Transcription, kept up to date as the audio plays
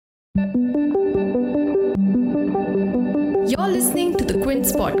You're listening to the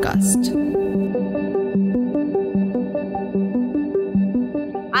Quince podcast.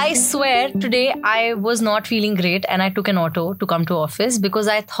 I swear today I was not feeling great and I took an auto to come to office because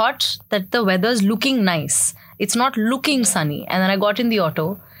I thought that the weather's looking nice. It's not looking sunny. And then I got in the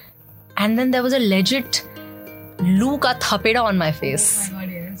auto and then there was a legit loo ka thapeda on my face. Oh my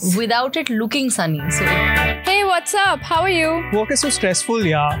God, yes. Without it looking sunny. So Hey, what's up? How are you? Work is so stressful,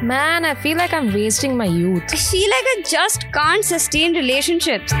 yeah. Man, I feel like I'm wasting my youth. I feel like I just can't sustain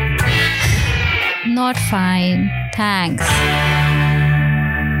relationships. Not fine. Thanks.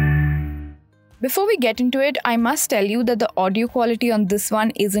 Before we get into it, I must tell you that the audio quality on this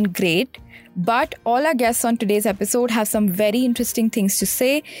one isn't great, but all our guests on today's episode have some very interesting things to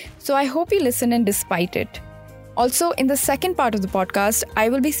say, so I hope you listen in despite it. Also, in the second part of the podcast, I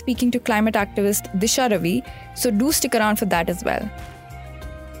will be speaking to climate activist Disha Ravi, so do stick around for that as well.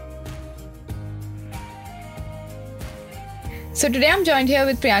 So today I'm joined here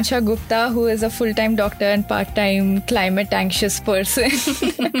with Priyansha Gupta, who is a full-time doctor and part-time climate-anxious person.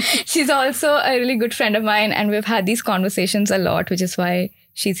 She's also a really good friend of mine, and we've had these conversations a lot, which is why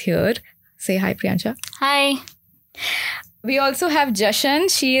she's here. Say hi, Priyansha. Hi. We also have Jashan.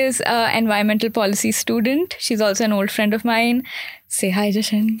 She is an environmental policy student. She's also an old friend of mine. Say hi,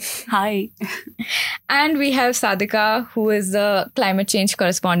 Jashan. Hi. And we have Sadhika, who is the climate change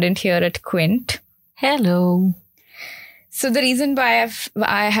correspondent here at Quint. hello. So the reason why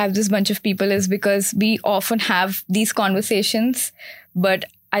I have this bunch of people is because we often have these conversations, but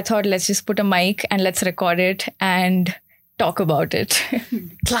I thought let's just put a mic and let's record it and talk about it.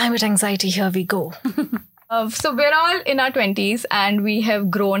 Climate anxiety, here we go. So we're all in our 20s and we have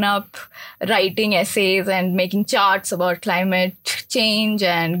grown up writing essays and making charts about climate change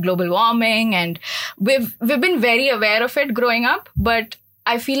and global warming, and we've been very aware of it growing up, but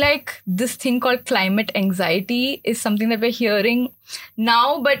I feel like this thing called climate anxiety is something that we're hearing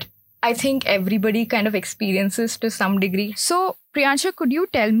now, but I think everybody kind of experiences to some degree. So, Priyansha, could you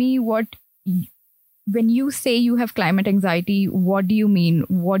tell me when you say you have climate anxiety, what do you mean?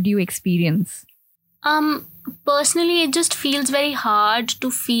 What do you experience? Personally, it just feels very hard to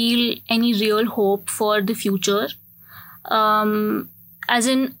feel any real hope for the future. As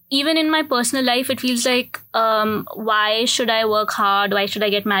in, even in my personal life, it feels like, why should I work hard? Why should I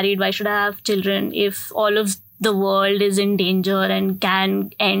get married? Why should I have children if all of the world is in danger and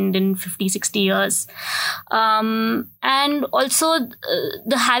can end in 50, 60 years? And also,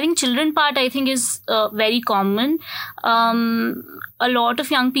 the having children part, I think, is very common. A lot of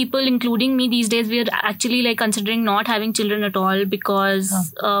young people, including me these days, we are actually like considering not having children at all because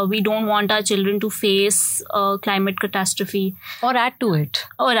we don't want our children to face climate catastrophe. Or add to it.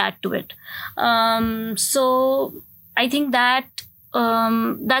 So I think that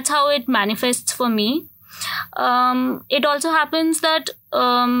that's how it manifests for me. It also happens that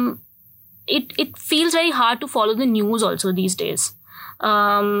it feels very hard to follow the news also these days.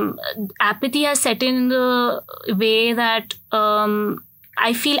 Apathy has set in the way that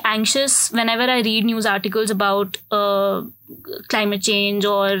I feel anxious whenever I read news articles about climate change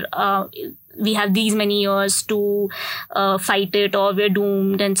or we have these many years to fight it or we're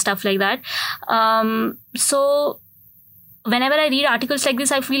doomed and stuff like that. So whenever I read articles like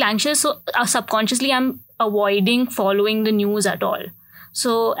this, I feel anxious. So subconsciously, I'm avoiding following the news at all.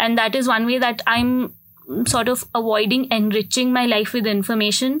 So, and that is one way that I'm sort of avoiding enriching my life with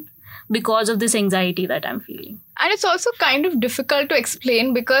information because of this anxiety that I'm feeling. And it's also kind of difficult to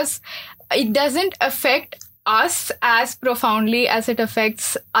explain because it doesn't affect us as profoundly as it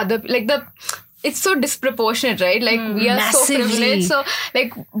affects other, it's so disproportionate, right? Like we are massively. So privileged. So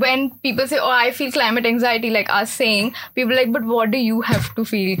like when people say, oh, I feel climate anxiety, like us saying, people are like, but what do you have to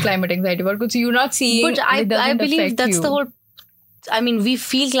feel climate anxiety about? Because you're not seeing. But I believe that's the whole. I mean, we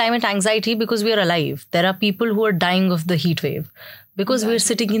feel climate anxiety because we are alive. There are people who are dying of the heat wave. Because we're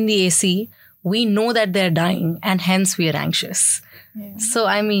sitting in the AC, we know that they're dying and hence we are anxious. Yeah. So,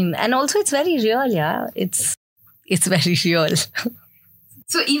 I mean, and also it's very real, yeah. It's very real.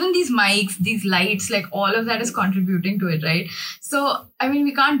 So even these mics, these lights, like all of that is contributing to it, right? So, I mean,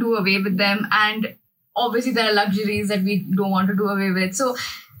 we can't do away with them. And obviously there are luxuries that we don't want to do away with. So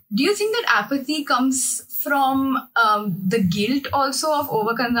do you think that apathy comes from the guilt also of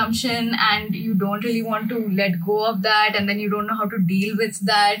overconsumption and you don't really want to let go of that and then you don't know how to deal with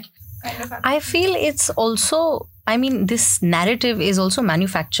that? I feel it's also, I mean, this narrative is also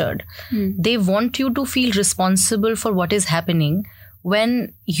manufactured. They want you to feel responsible for what is happening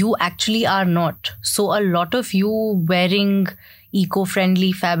when you actually are not. So a lot of you wearing,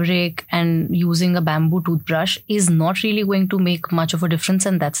 eco-friendly fabric and using a bamboo toothbrush is not really going to make much of a difference,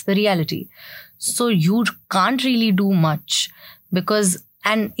 and that's the reality. So you can't really do much because,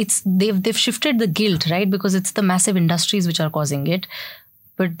 and they've shifted the guilt, right? Because it's the massive industries which are causing it.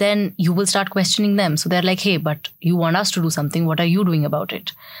 But then you will start questioning them. So they're like, hey, but you want us to do something. What are you doing about it?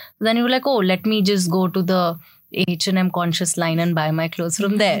 So then you're like, oh, let me just go to the H&M conscious line and buy my clothes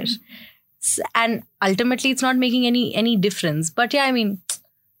from there. And ultimately, it's not making any difference. But yeah, I mean,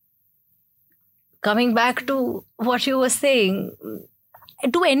 coming back to what you were saying,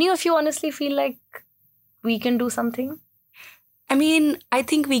 do any of you honestly feel like we can do something? I mean, I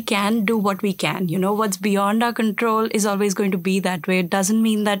think we can do what we can. You know, what's beyond our control is always going to be that way. It doesn't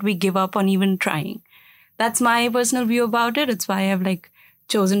mean that we give up on even trying. That's my personal view about it. It's why I've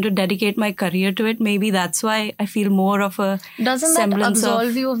chosen to dedicate my career to it. Maybe that's why I feel more of a Doesn't that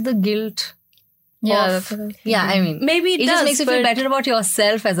absolve you of the guilt? Yeah, I mean, maybe it just makes you feel better about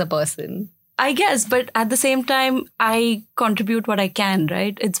yourself as a person. I guess, but at the same time, I contribute what I can,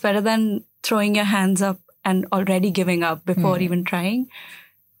 right? It's better than throwing your hands up and already giving up before even trying.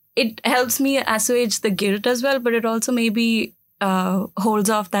 It helps me assuage the guilt as well, but it also maybe holds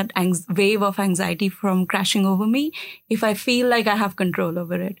off that wave of anxiety from crashing over me if I feel like I have control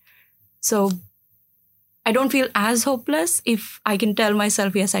over it. So I don't feel as hopeless if I can tell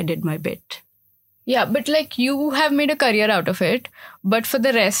myself, yes, I did my bit. Yeah, but you have made a career out of it. But for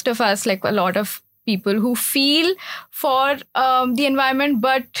the rest of us, a lot of people who feel for the environment,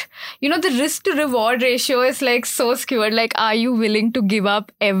 but the risk to reward ratio is so skewed. Are you willing to give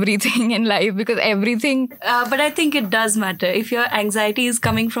up everything in life? Because everything but I think it does matter. If your anxiety is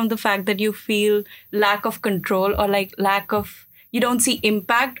coming from the fact that you feel lack of control or you don't see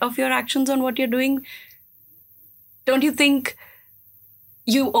impact of your actions on what you're doing, don't you think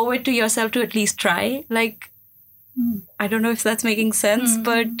you owe it to yourself to at least try? I don't know if that's making sense,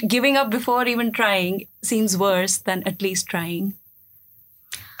 but giving up before even trying seems worse than at least trying.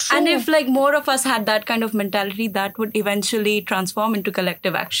 True. And if more of us had that kind of mentality, that would eventually transform into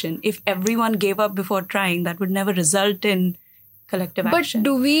collective action. If everyone gave up before trying, that would never result in collective action. But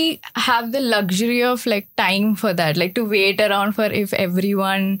do we have the luxury of time for that? To wait around for if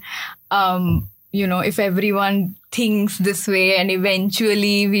everyone, if everyone thinks this way and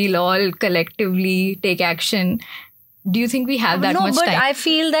eventually we'll all collectively take action. Do you think we have that much time? No, but I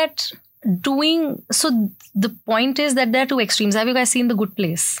feel that the point is that there are two extremes. Have you guys seen The Good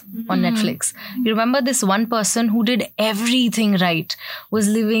Place on Netflix? You remember this one person who did everything right, was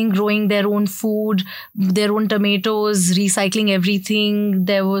growing their own food, their own tomatoes, recycling everything.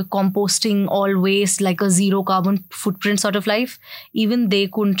 They were composting all waste, like a zero carbon footprint sort of life. Even they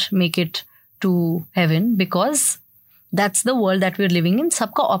couldn't make it to heaven because that's the world that we're living in.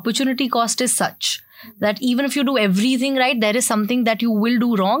 Sabka opportunity cost is such that even if you do everything right, there is something that you will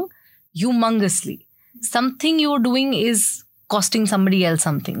do wrong humongously. Something you're doing is costing somebody else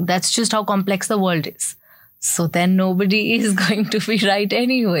something. That's just how complex the world is. So then nobody is going to be right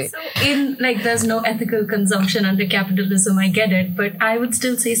anyway. So there's no ethical consumption under capitalism, I get it, but I would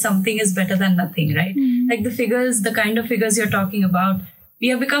still say something is better than nothing, right? The kind of figures you're talking about, we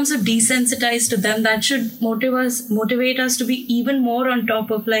have become so desensitized to them that should motivate us to be even more on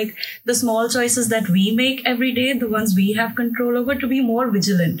top of the small choices that we make every day, the ones we have control over, to be more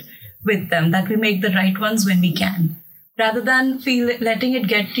vigilant with them, that we make the right ones when we can, rather than letting it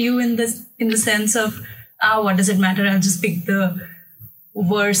get to you in the sense of, what does it matter? I'll just pick the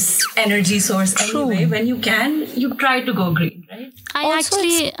worst energy source anyway. When you can, you try to go green, right?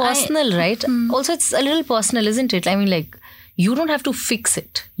 It's personal, right? Also, it's a little personal, isn't it? I mean, you don't have to fix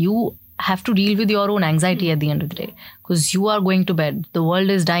it. You have to deal with your own anxiety at the end of the day, because you are going to bed. The world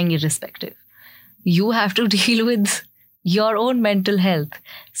is dying irrespective. You have to deal with your own mental health.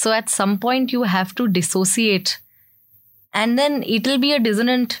 So at some point you have to dissociate, and then it'll be a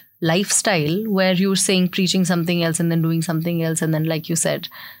dissonant lifestyle where you're preaching something else and then doing something else. And then, like you said,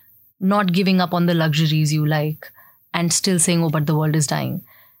 not giving up on the luxuries you like and still saying, oh, but the world is dying.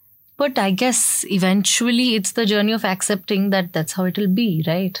 But I guess eventually it's the journey of accepting that that's how it'll be,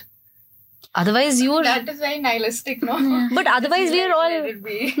 right? Otherwise that is very nihilistic, no? But otherwise we are all... Let it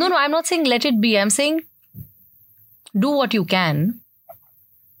be. No, I'm not saying let it be. I'm saying do what you can.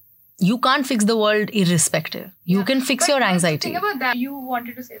 You can't fix the world irrespective. You can fix your anxiety. Think about that. You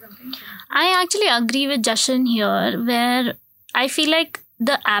wanted to say something. I actually agree with Jashan here, where I feel like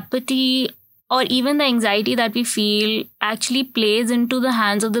the apathy or even the anxiety that we feel actually plays into the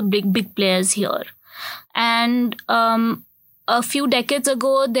hands of the big players here. And a few decades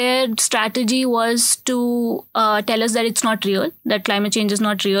ago, their strategy was to tell us that it's not real, that climate change is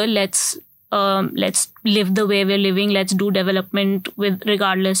not real. Let's let's live the way we're living, let's do development with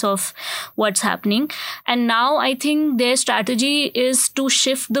regardless of what's happening. And now I think their strategy is to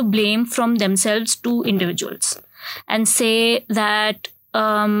shift the blame from themselves to individuals and say that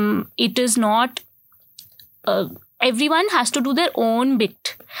it is not everyone has to do their own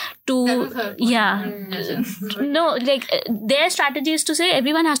bit to no, like their strategy is to say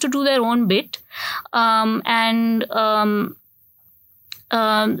everyone has to do their own bit, and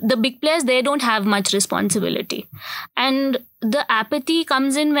the big players, they don't have much responsibility. And the apathy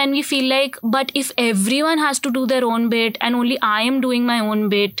comes in when we feel like, but if everyone has to do their own bit and only I am doing my own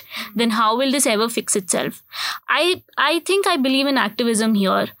bit, then how will this ever fix itself? I think I believe in activism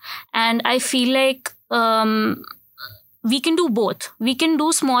here, and I feel like we can do both. We can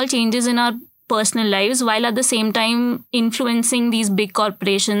do small changes in our personal lives while at the same time influencing these big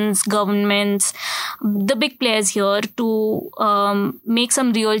corporations, governments, the big players here to make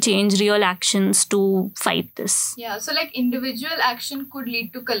some real change, real actions to fight this. Yeah, so like individual action could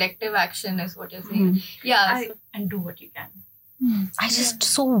lead to collective action is what you're saying. Yeah. And do what you can. I just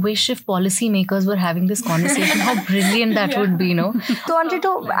so wish if policymakers were having this conversation, how brilliant that would be, no? So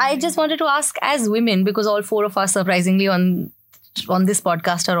I just wanted to ask, as women, because all four of us surprisingly on this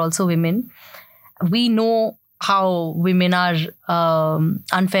podcast are also women. We know how women are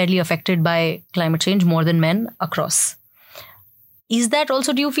unfairly affected by climate change more than men across. Is that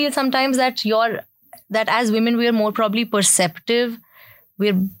also, do you feel sometimes that as women we are more probably perceptive?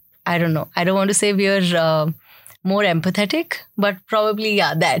 I don't know. I don't want to say we're more empathetic, but probably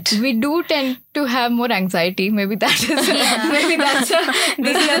that. We do tend to have more anxiety. Maybe that is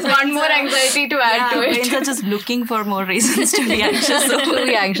maybe that's one more anxiety to add to it. Brains are just looking for more reasons to be anxious.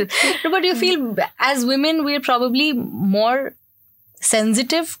 No, but you feel as women we're probably more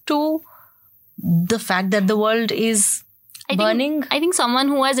sensitive to the fact that the world is burning? I think someone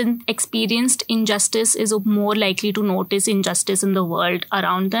who has experienced injustice is more likely to notice injustice in the world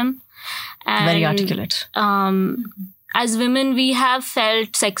around them. And, very articulate. As women, we have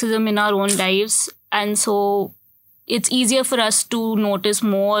felt sexism in our own lives, and so it's easier for us to notice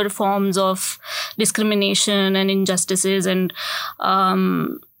more forms of discrimination and injustices and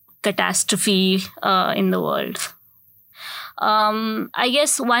catastrophe in the world. I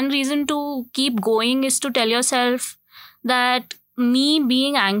guess one reason to keep going is to tell yourself that me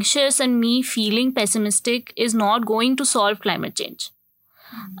being anxious and me feeling pessimistic is not going to solve climate change.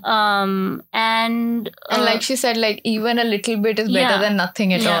 And like she said, like even a little bit is better than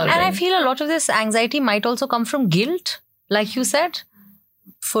nothing at all. And I feel a lot of this anxiety might also come from guilt, like you said.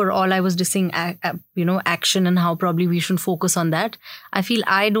 For all I was dissing, action and how probably we should focus on that.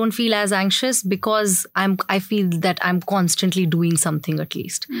 I don't feel as anxious because I feel that I'm constantly doing something at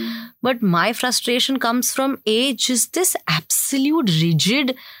least. But my frustration comes from just this absolute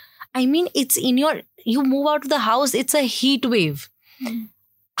rigid. I mean, it's you move out of the house, it's a heat wave.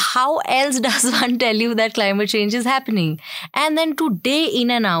 How else does one tell you that climate change is happening? And then to day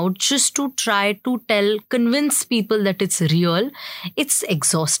in and out, just to try to convince people that it's real, it's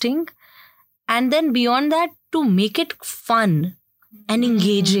exhausting. And then beyond that, to make it fun and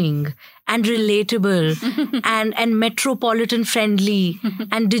engaging and relatable and metropolitan friendly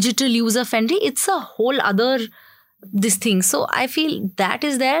and digital user friendly, it's a whole other this thing. So I feel that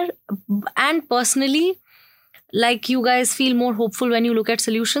is there. And personally, like you guys feel more hopeful when you look at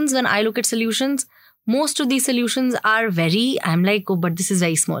solutions. When I look at solutions, most of these solutions are I'm like, oh, but this is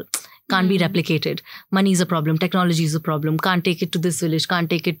very small. Can't be replicated. Money is a problem. Technology is a problem. Can't take it to this village. Can't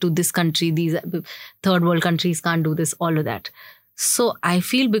take it to this country. These third world countries can't do this. All of that. So I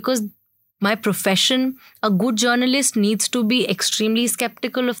feel because my profession, a good journalist needs to be extremely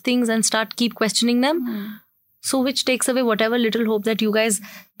skeptical of things and keep questioning them. So which takes away whatever little hope that you guys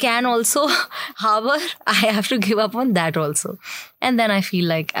can also harbor. I have to give up on that also. And then I feel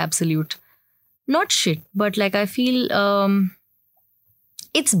like absolute, not shit, but like I feel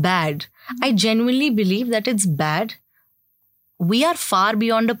it's bad. I genuinely believe that it's bad. We are far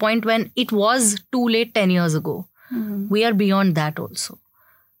beyond a point when it was too late 10 years ago. We are beyond that also.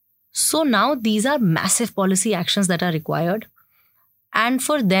 So now these are massive policy actions that are required. And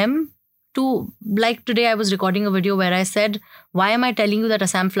for them, like today I was recording a video where I said, why am I telling you that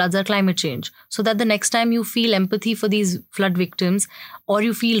Assam floods are climate change? So that the next time you feel empathy for these flood victims or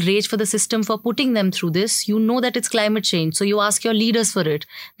you feel rage for the system for putting them through this, you know that it's climate change. So you ask your leaders for it.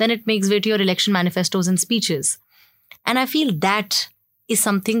 Then it makes way to your election manifestos and speeches. And I feel that is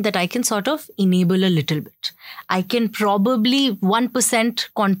something that I can sort of enable a little bit. I can probably 1%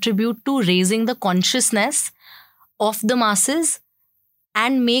 contribute to raising the consciousness of the masses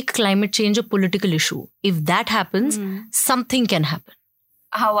and make climate change a political issue. If that happens, something can happen.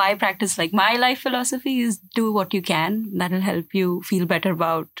 how I practice, like my life philosophy is do what you can. That'll help you feel better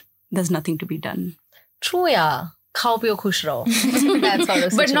about there's nothing to be done. True, yeah. Khao pio khush raho. That's how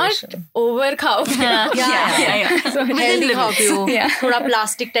the situation. But not over khao. Yeah. So healthy khao pio. Yeah. थोड़ा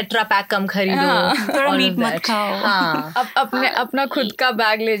plastic tetra pack कम खरीदो. थोड़ा meet मत खाओ. हाँ. अपना खुद का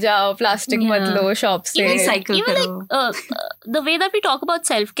bag ले जाओ, प्लास्टिक मत लो शॉप से. Even like the way that we talk about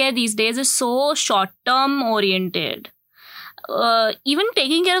self-care these days is so short-term oriented. Even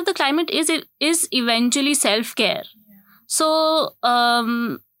taking care of the climate is eventually self-care. So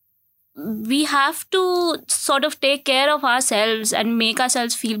we have to sort of take care of ourselves and make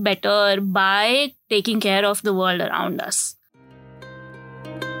ourselves feel better by taking care of the world around us.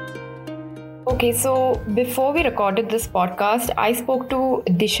 Okay, so before we recorded this podcast, I spoke to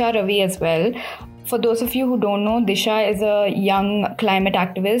Disha, Ravi as well. For those of you who don't know, Disha is a young climate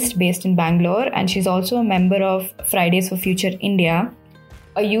activist based in Bangalore, and she's also a member of Fridays for Future India,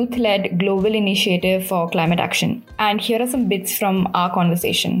 a youth-led global initiative for climate action. And here are some bits from our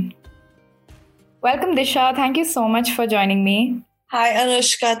conversation. Welcome, Disha. Thank you so much for joining me. Hi,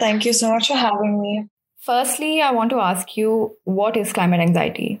 Anushka. Thank you so much for having me. Firstly, I want to ask you, what is climate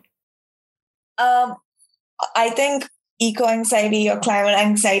anxiety? I think eco-anxiety or climate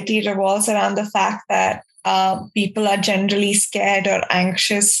anxiety revolves around the fact that people are generally scared or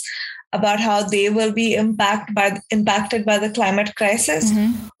anxious about how they will be impacted by the climate crisis,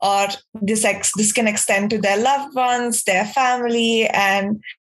 or this can extend to their loved ones, their family, and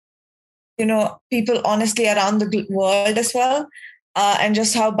people honestly around the world as well, and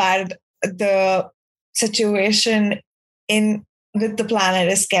just how bad the situation with the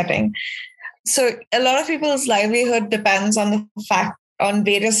planet is getting. So a lot of people's livelihood depends on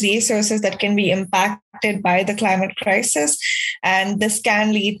various resources that can be impacted by the climate crisis. And this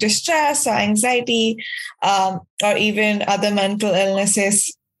can lead to stress or anxiety, or even other mental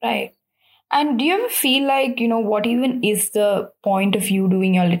illnesses. Right. And do you ever feel like, what even is the point of you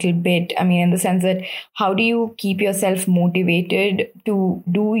doing your little bit? I mean, in the sense that how do you keep yourself motivated to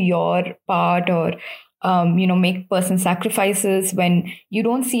do your part or, make personal sacrifices when you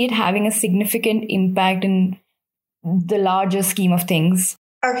don't see it having a significant impact in the larger scheme of things?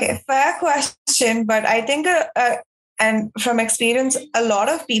 Okay, fair question. But I think, and from experience, a lot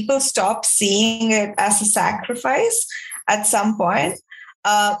of people stop seeing it as a sacrifice at some point.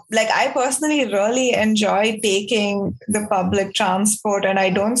 Like I personally really enjoy taking the public transport, and I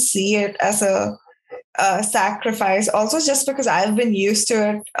don't see it as a sacrifice. Also, just because I've been used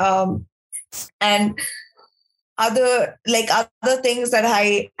to it, and other things that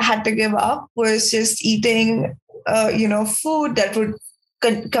I had to give up was just eating, food that would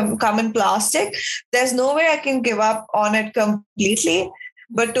come in plastic. There's no way I can give up on it completely,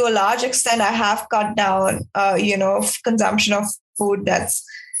 but to a large extent, I have cut down, consumption of food that's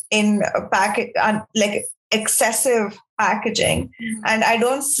in a packet, like excessive packaging. And I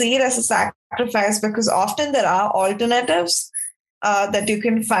don't see it as a sacrifice because often there are alternatives that you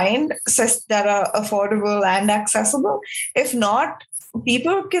can find that are affordable and accessible. If not,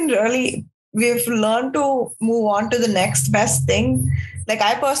 people can we've learned to move on to the next best thing. Like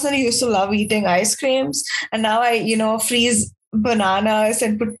I personally used to love eating ice creams, and now I, freeze bananas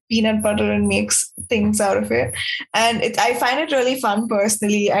and put peanut butter and makes things out of it. And I find it really fun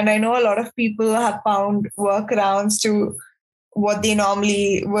personally. And I know a lot of people have found workarounds to what they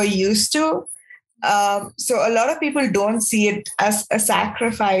normally were used to. So a lot of people don't see it as a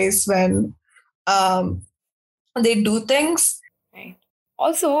sacrifice when they do things. Right.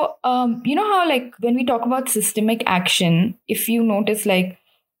 Also, how like when we talk about systemic action, if you notice like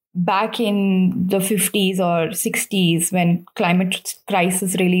back in the 50s or 60s when climate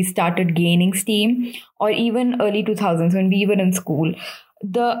crisis really started gaining steam, or even early 2000s when we were in school,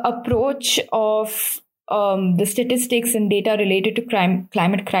 the approach of the statistics and data related to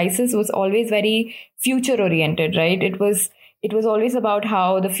climate crisis was always very future oriented, right? It was always about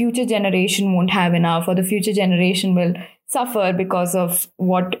how the future generation won't have enough, or the future generation will suffer because of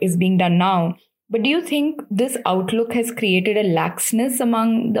what is being done now. But do you think this outlook has created a laxness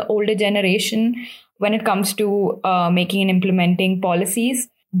among the older generation when it comes to making and implementing policies,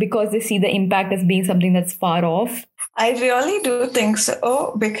 because they see the impact as being something that's far off? I really do think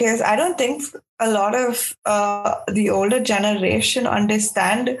so, because I don't think a lot of the older generation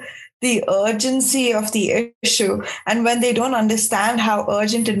understand the urgency of the issue. And when they don't understand how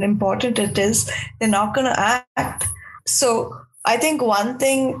urgent and important it is, they're not going to act. So I think one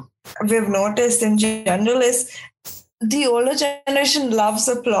thing we've noticed in general is the older generation loves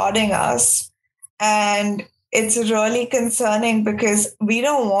applauding us. And it's really concerning because we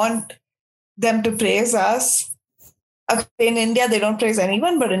don't want them to praise us. in India, they don't praise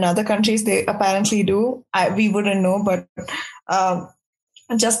anyone, but in other countries, they apparently do. We wouldn't know, but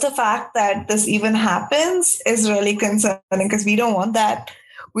just the fact that this even happens is really concerning because we don't want that.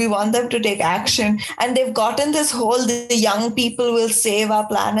 We want them to take action. And they've gotten this whole, the young people will save our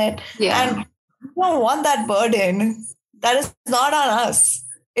planet. Yeah. And we don't want that burden. That is not on us.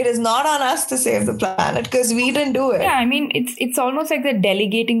 It is not on us to save the planet because we didn't do it. Yeah, I mean, it's almost like they're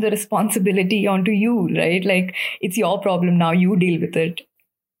delegating the responsibility onto you, right? Like, it's your problem now, you deal with it.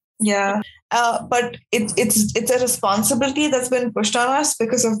 Yeah, but it's a responsibility that's been pushed on us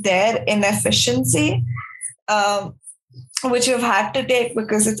because of their inefficiency, which we've had to take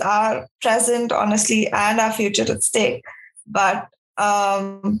because it's our present, honestly, and our future at stake. But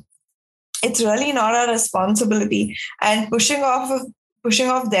it's really not our responsibility, and pushing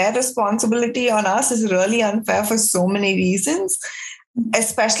off their responsibility on us is really unfair for so many reasons,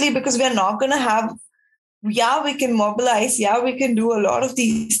 especially because we're not going to have. Yeah, we can mobilize. Yeah, we can do a lot of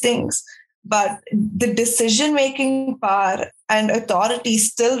these things. But the decision-making power and authority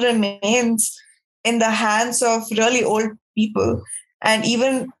still remains in the hands of really old people. And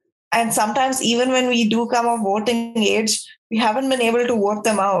sometimes even when we do come of voting age, we haven't been able to vote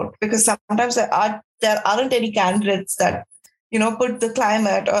them out because sometimes there aren't any candidates that, put the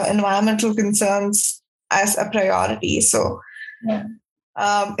climate or environmental concerns as a priority. So yeah.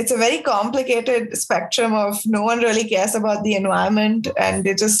 It's a very complicated spectrum of no one really cares about the environment and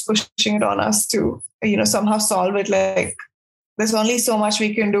they're just pushing it on us to, somehow solve it. Like there's only so much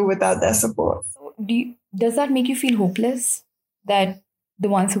we can do without their support. So does that make you feel hopeless that the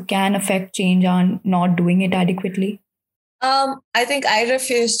ones who can affect change are not doing it adequately? I think I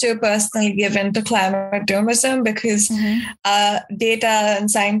refuse to personally give in to climate doomism because data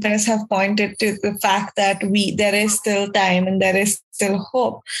and scientists have pointed to the fact that there is still time and there is still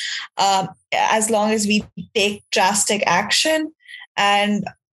hope as long as we take drastic action. And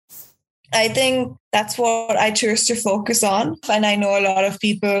I think that's what I choose to focus on. And I know a lot of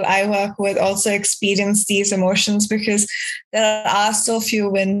people I work with also experience these emotions because there are so few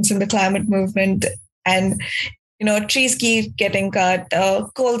wins in the climate movement. And trees keep getting cut,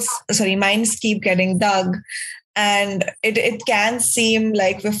 mines keep getting dug. And it can seem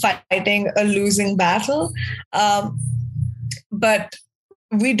like we're fighting a losing battle. But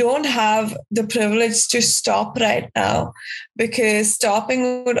we don't have the privilege to stop right now because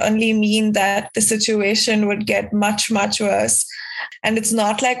stopping would only mean that the situation would get much, much worse. And it's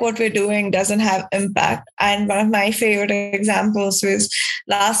not like what we're doing doesn't have impact. And one of my favorite examples was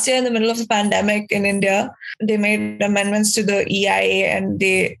last year in the middle of the pandemic in India, they made amendments to the EIA and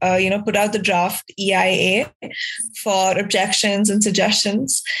they, put out the draft EIA for objections and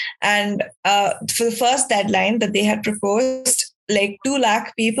suggestions. And for the first deadline that they had proposed, like 2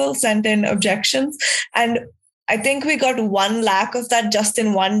 lakh people sent in objections. And I think we got 1 lakh of that just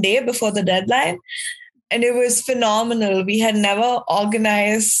in one day before the deadline. And it was phenomenal. We had never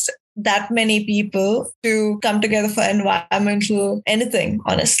organized that many people to come together for environmental anything,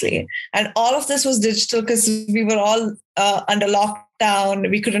 honestly. And all of this was digital because we were all under lockdown.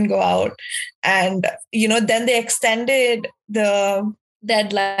 We couldn't go out. And, then they extended the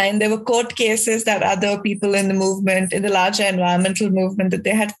deadline. There were court cases that other people in the movement, in the larger environmental movement, that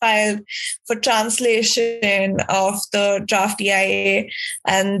they had filed for translation of the draft EIA,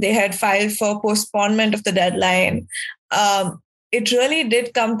 and they had filed for postponement of the deadline. It really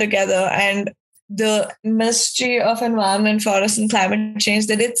did come together, and the Ministry of Environment, Forest and Climate Change,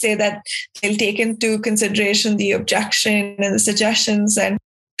 they did say that they'll take into consideration the objection and the suggestions, and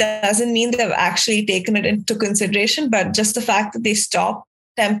doesn't mean they've actually taken it into consideration, but just the fact that they stopped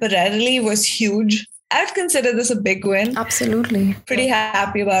temporarily was huge. I would consider this a big win. Absolutely. Pretty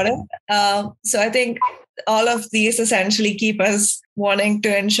happy about it. So I think all of these essentially keep us wanting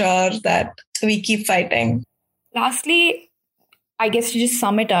to ensure that we keep fighting. Lastly, I guess to just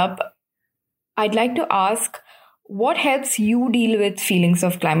sum it up, I'd like to ask, what helps you deal with feelings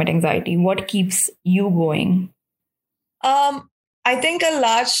of climate anxiety? What keeps you going? I think a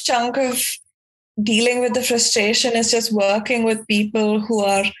large chunk of dealing with the frustration is just working with people who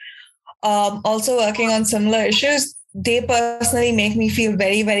are also working on similar issues. They personally make me feel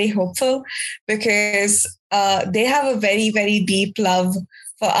very, very hopeful because they have a very, very deep love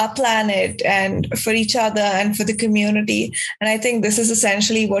for our planet and for each other and for the community. And I think this is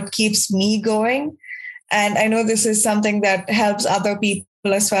essentially what keeps me going. And I know this is something that helps other people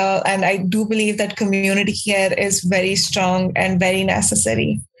as well. And I do believe that community care is very strong and very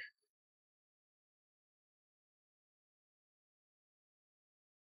necessary.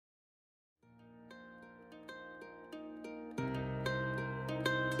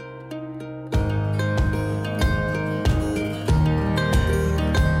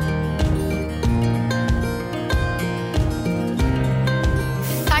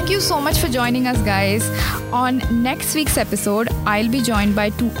 so much for joining us, guys. On next week's episode, I'll be joined by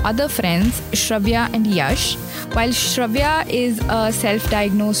 2 other friends, Shravya and Yash. While Shravya is a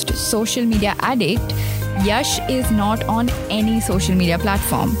self-diagnosed social media addict, Yash is not on any social media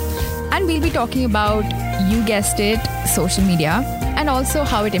platform. And we'll be talking about, you guessed it, social media, and also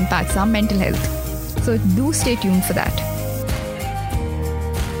how it impacts our mental health. So do stay tuned for that.